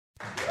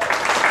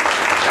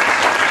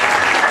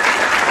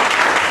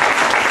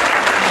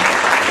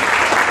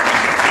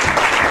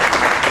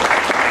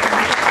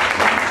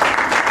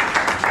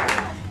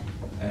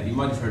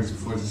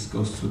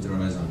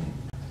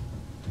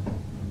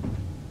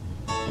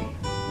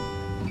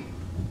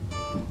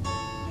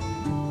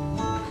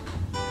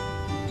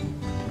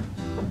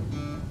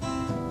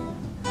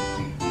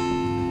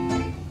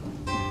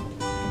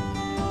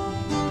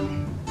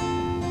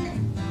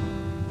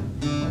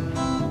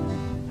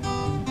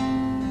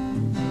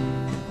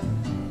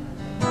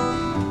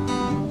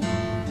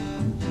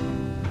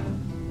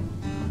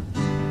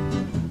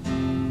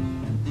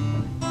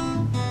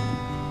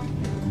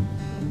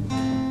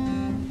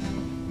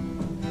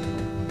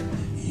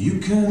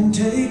can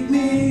take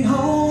me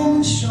home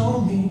and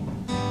show me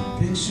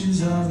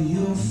pictures of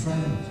your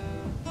friend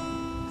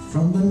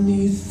from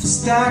beneath the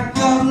stack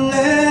of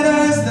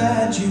letters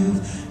that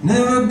you've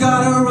never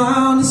got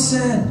around to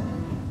send.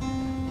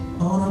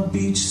 On a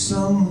beach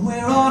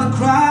somewhere, on a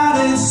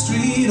crowded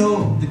street,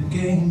 or the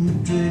Gay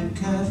Madrid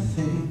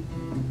Cafe.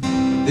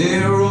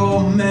 They're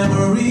all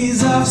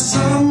memories of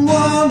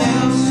someone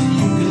else.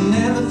 You can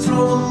never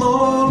throw them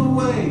all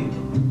away.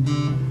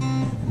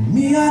 And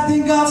me, I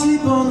think I'll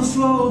sleep on the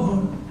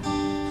floor,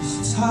 'cause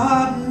it's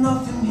hard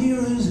enough in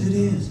here as it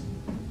is.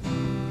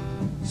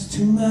 There's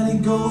too many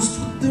ghosts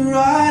with their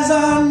eyes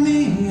on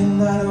me,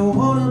 and I don't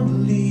wanna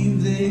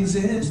believe they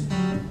exist.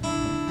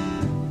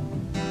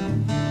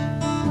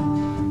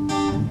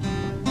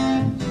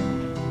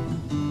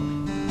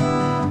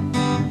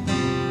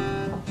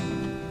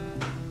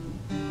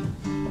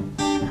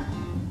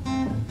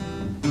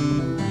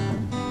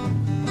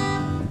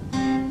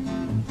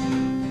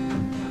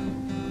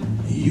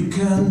 You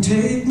can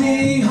take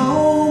me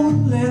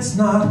home, let's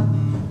not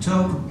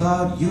talk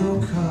about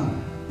your car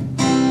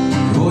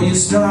or your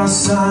star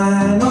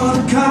sign or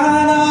the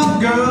kind of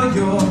girl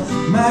your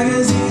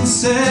magazine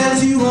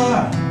says you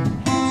are.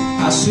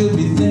 I should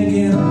be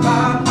thinking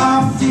about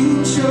our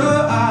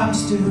future. I'm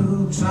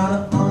still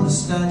trying to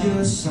understand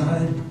your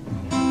side.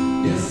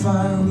 If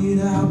I read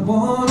out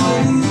one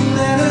of these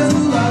letters,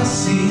 will I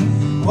see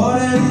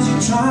what it is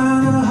you're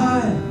trying to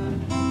hide?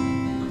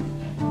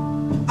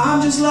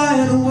 I'm just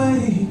lying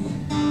awake,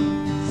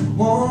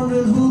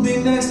 wondering who'll be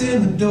next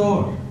in the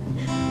door.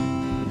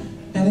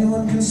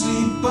 Anyone can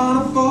sleep on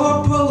a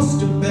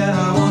four-poster bed.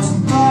 I want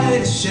somebody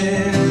to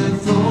share the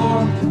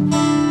floor.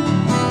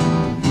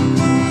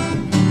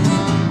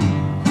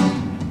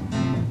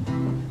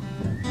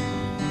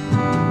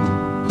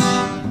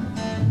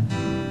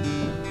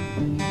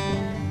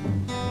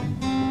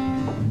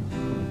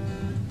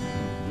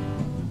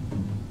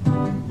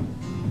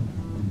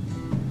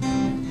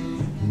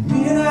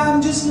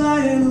 I'm just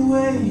lying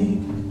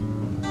awake,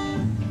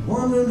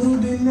 wondering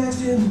who'll be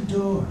next in the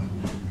door.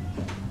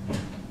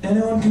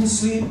 Anyone can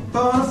sleep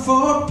on a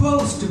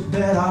four-poster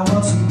bed. I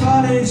want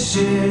somebody to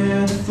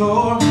share the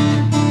floor.